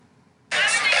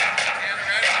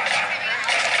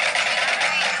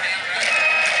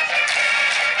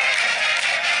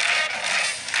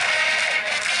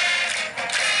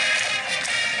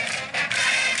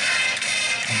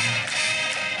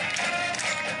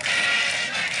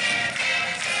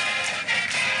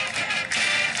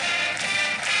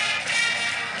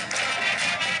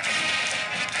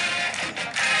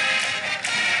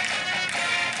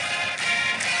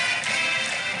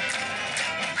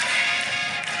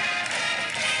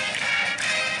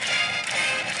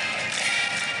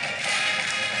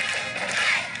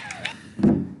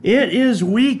It is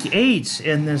week 8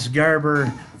 in this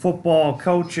Garber football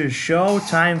coaches show.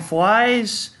 Time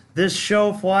flies. This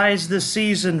show flies. The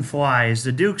season flies.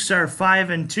 The Dukes are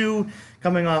 5-2,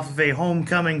 coming off of a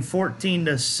homecoming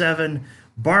 14-7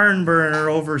 barn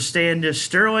burner over Standish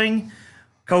Sterling.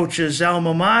 Coach's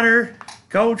alma mater.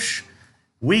 Coach,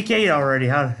 week 8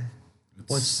 already.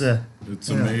 It's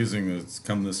amazing that it's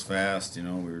come this fast. You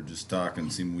know, we were just talking,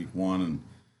 seen week 1, and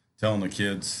telling the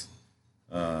kids.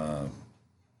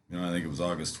 I think it was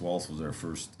August 12th was our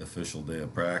first official day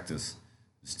of practice.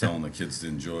 Just telling the kids to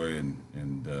enjoy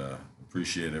and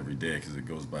appreciate every day because it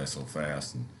goes by so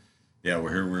fast. And yeah,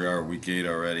 we're here. We are week 8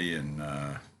 already, and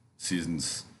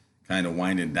season's kind of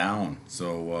winding down.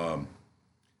 So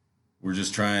we're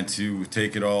just trying to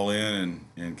take it all in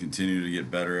and continue to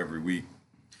get better every week.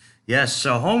 Yes,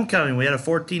 so homecoming, we had a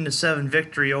 14-7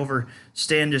 victory over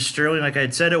Standish Sterling. Like I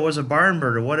had said, it was a barn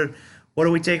burner. What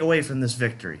do we take away from this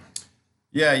victory?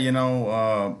 Yeah,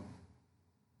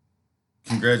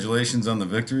 congratulations on the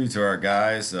victory to our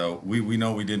guys. We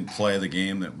know we didn't play the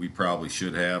game that we probably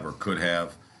should have or could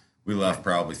have. We left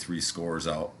probably 3 scores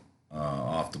out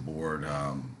off the board,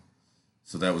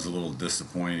 so that was a little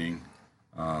disappointing.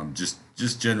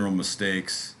 Just general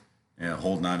mistakes and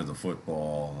holding on to the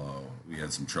football. We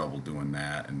had some trouble doing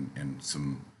that and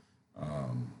some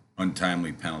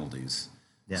untimely penalties.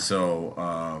 Yeah.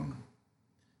 So.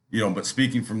 But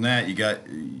speaking from that,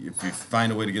 if you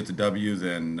find a way to get the W,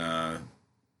 then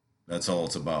that's all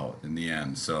it's about in the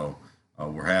end. So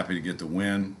we're happy to get the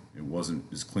win. It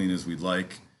wasn't as clean as we'd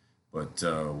like, but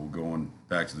we're going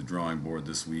back to the drawing board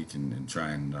this week and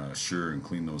try and assure and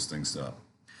clean those things up.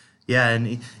 Yeah,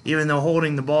 and even though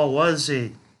holding the ball was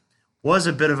a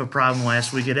bit of a problem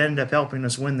last week, it ended up helping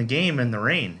us win the game in the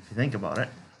rain, if you think about it.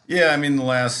 Yeah, I mean, the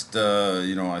last,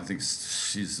 I think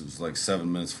it was like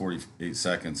 7 minutes, 48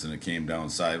 seconds, and it came down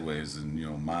sideways in,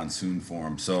 monsoon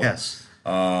form. So, yes.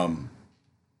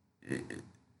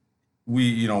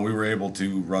 We were able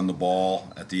to run the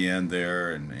ball at the end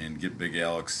there and get Big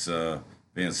Alex Van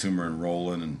Sumeren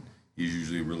rolling, and he's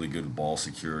usually really good at ball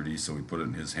security, so we put it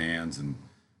in his hands, and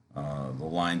the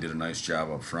line did a nice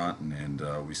job up front, and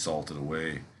we salted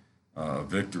away a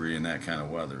victory in that kind of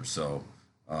weather. So,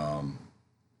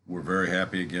 we're very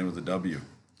happy again with the W.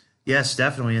 Yes,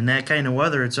 definitely. In that kind of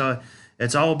weather, it's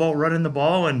all about running the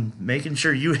ball and making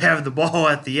sure you have the ball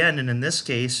at the end. And in this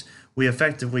case, we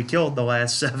effectively killed the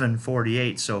last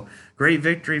 7:48. So great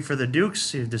victory for the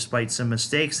Dukes, despite some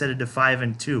mistakes, headed to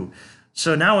 5-2.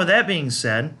 So now with that being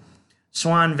said,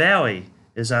 Swan Valley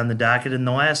is on the docket. And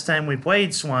the last time we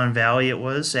played Swan Valley, it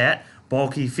was at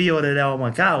Bulky Field at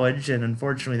Alma College. And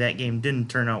unfortunately, that game didn't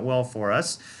turn out well for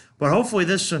us. But hopefully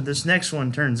this next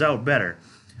one turns out better.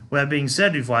 With that being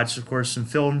said, we've watched, of course, some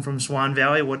film from Swan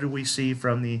Valley. What did we see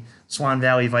from the Swan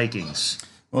Valley Vikings?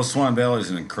 Well, Swan Valley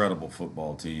is an incredible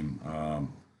football team.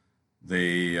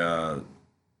 They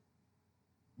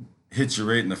hit you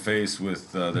right in the face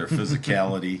with their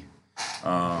physicality.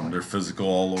 They're physical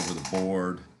all over the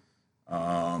board.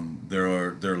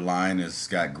 Their line has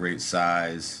got great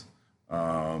size.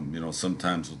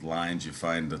 Sometimes with lines you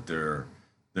find that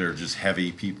they're just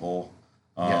heavy people.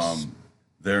 Yes.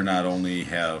 They're not only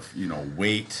have,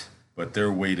 weight, but their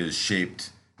weight is shaped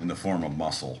in the form of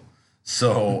muscle.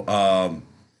 So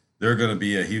they're going to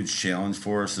be a huge challenge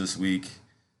for us this week.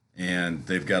 And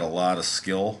they've got a lot of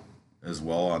skill as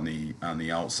well on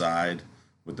the outside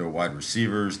with their wide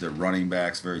receivers. Their running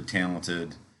backs, very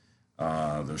talented.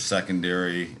 Their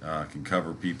secondary can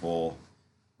cover people.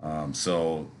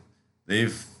 So they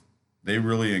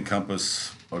really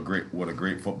encompass what a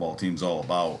great football team's all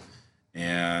about,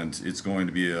 and it's going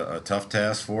to be a tough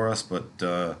task for us. But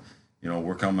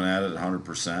we're coming at it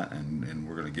 100%, and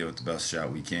we're going to give it the best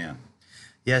shot we can.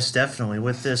 Yes, definitely.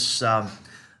 With this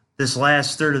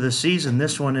last third of the season,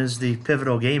 this one is the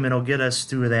pivotal game. It'll get us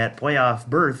to that playoff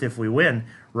berth if we win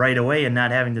right away, and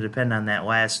not having to depend on that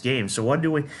last game. So what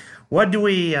are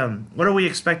we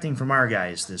expecting from our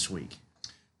guys this week?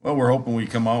 Well, we're hoping we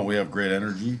come out. We have great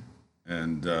energy.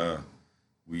 And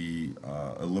we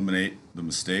eliminate the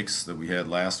mistakes that we had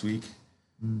last week,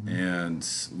 and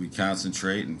we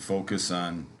concentrate and focus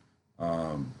on,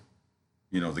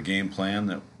 the game plan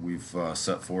that we've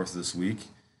set forth this week,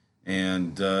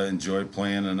 and enjoy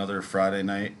playing another Friday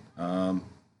night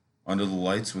under the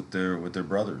lights with their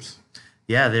brothers.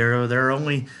 Yeah, there are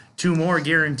only 2 more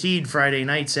guaranteed Friday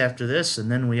nights after this, and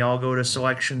then we all go to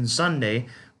Selection Sunday,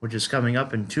 which is coming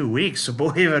up in 2 weeks. So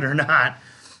believe it or not.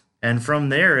 And from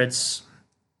there, it's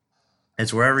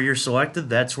wherever you're selected,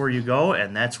 that's where you go,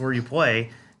 and that's where you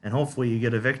play, and hopefully you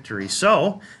get a victory.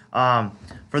 So,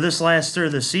 for this last third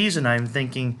of the season, I'm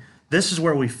thinking this is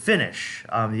where we finish.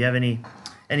 Do you have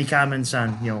any comments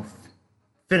on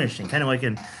finishing? Kind of like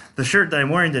in the shirt that I'm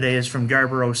wearing today is from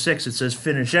Garber '06. It says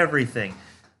 "Finish everything."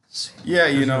 Yeah,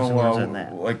 There's some words in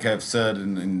that. like I've said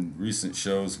in recent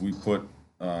shows, we put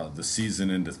the season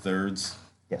into thirds.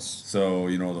 Yes. So,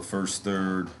 the first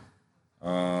third,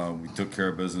 we took care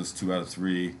of business 2 out of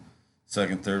 3.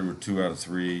 Second third were 2 out of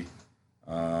 3.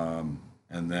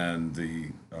 And then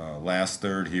the last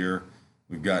third here,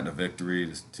 we've gotten a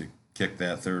victory to kick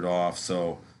that third off.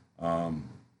 So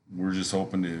we're just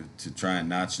hoping to try and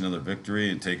notch another victory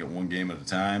and take it one game at a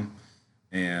time.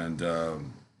 And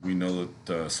we know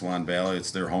that Swan Valley,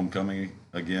 it's their homecoming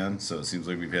again. So it seems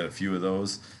like we've had a few of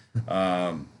those.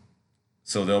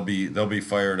 So they'll be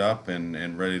fired up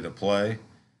and ready to play.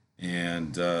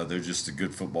 And they're just a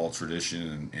good football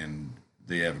tradition, and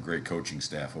they have a great coaching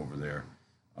staff over there.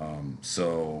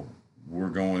 So we're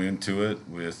going into it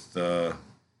with,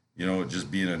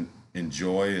 just being an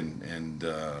enjoy and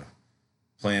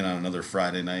playing on another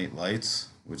Friday Night Lights,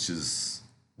 which is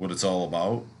what it's all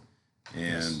about,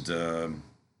 and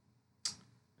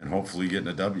hopefully getting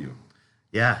a W.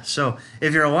 Yeah, so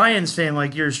if you're a Lions fan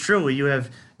like yours truly, you have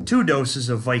 2 doses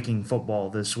of Viking football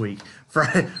this week.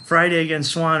 Friday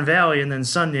against Swan Valley, and then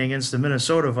Sunday against the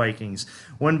Minnesota Vikings.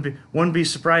 Wouldn't be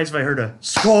surprised if I heard a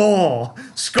 "Skol!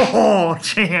 Skol!"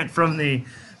 chant from the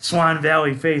Swan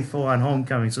Valley faithful on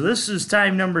homecoming. So this is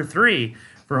time number 3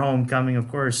 for homecoming. Of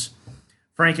course,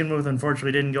 Frankenmuth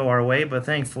unfortunately didn't go our way, but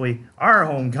thankfully our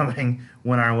homecoming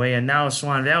went our way, and now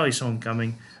Swan Valley's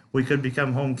homecoming. We could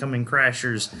become homecoming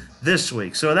crashers this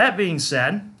week. So that being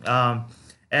said,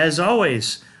 as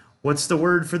always, what's the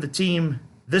word for the team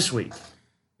this week?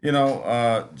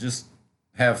 Just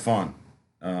have fun,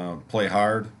 play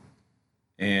hard,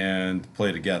 and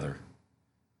play together.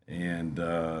 And,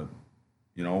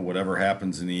 whatever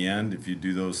happens in the end, if you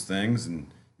do those things and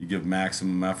you give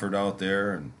maximum effort out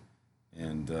there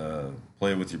and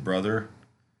play with your brother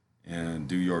and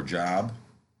do your job,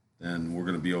 then we're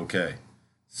going to be okay.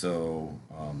 So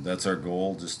that's our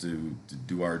goal, just to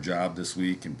do our job this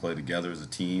week and play together as a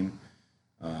team,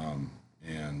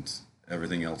 and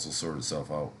everything else will sort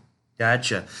itself out.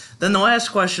 Gotcha. Then the last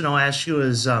question I'll ask you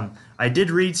is, I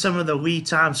did read some of the Lee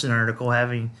Thompson article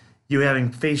having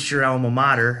faced your alma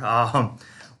mater.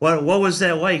 What was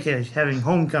that like, having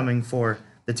homecoming for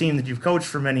the team that you've coached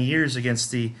for many years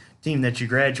against the team that you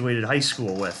graduated high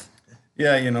school with?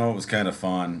 Yeah, it was kind of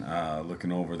fun.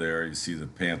 Looking over there, you see the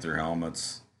Panther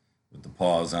helmets with the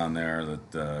paws on there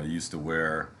that I used to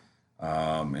wear.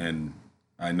 And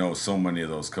I know so many of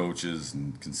those coaches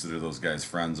and consider those guys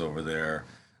friends over there.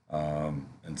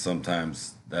 And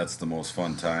sometimes that's the most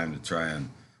fun time to try and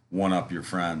one-up your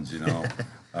friends,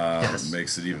 Yes. It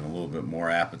makes it even a little bit more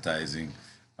appetizing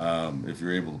if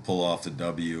you're able to pull off the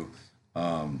W.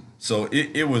 So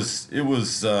it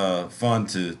was fun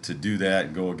to do that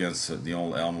and go against the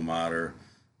old alma mater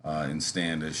in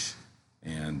Standish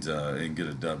and get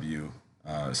a W,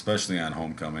 especially on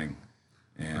homecoming,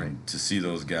 and Right. to see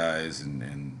those guys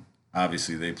and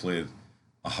obviously they played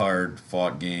a hard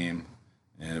fought game,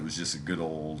 and it was just a good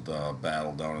old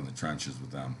battle down in the trenches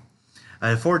with them.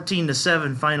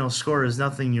 14-7 final score is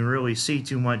nothing you really see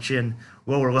too much in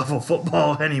lower level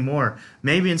football anymore.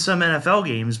 Maybe in some NFL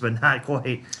games, but not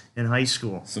quite in high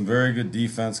school. Some very good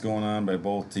defense going on by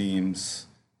both teams,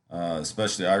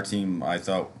 especially our team. I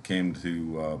thought came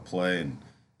to play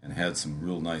and had some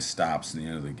real nice stops in the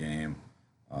end of the game.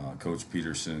 Coach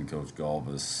Peterson, Coach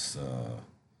Galvis,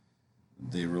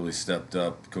 they really stepped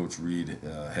up. Coach Reed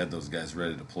had those guys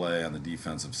ready to play on the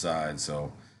defensive side.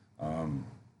 So,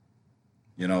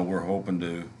 we're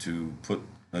hoping to put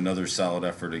another solid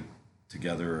effort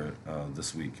together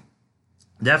this week.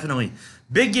 Definitely.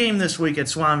 Big game this week at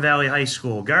Swan Valley High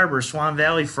School. Garber, Swan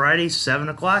Valley, Friday, 7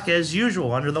 o'clock as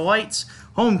usual, under the lights.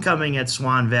 Homecoming at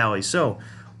Swan Valley. So,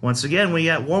 once again, we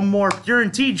got one more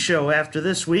guaranteed show after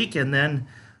this week, and then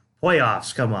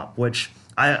playoffs come up, which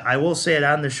I will say it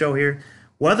on the show here.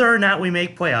 Whether or not we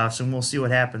make playoffs, and we'll see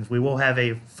what happens, we will have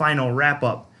a final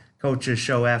wrap-up coaches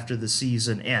show after the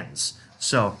season ends.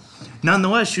 So,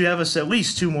 nonetheless, you have us at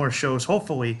least 2 more shows,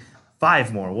 hopefully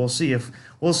 5 more. We'll see if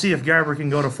Garber can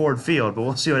go to Ford Field, but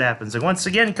we'll see what happens. And once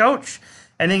again, Coach,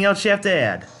 anything else you have to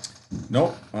add?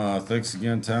 Nope. Thanks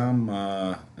again, Tom,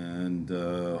 and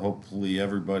hopefully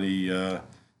everybody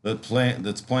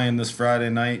that's playing this Friday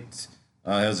night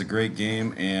has a great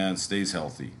game and stays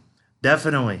healthy.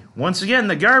 Definitely. Once again,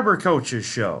 the Garber Coaches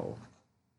Show.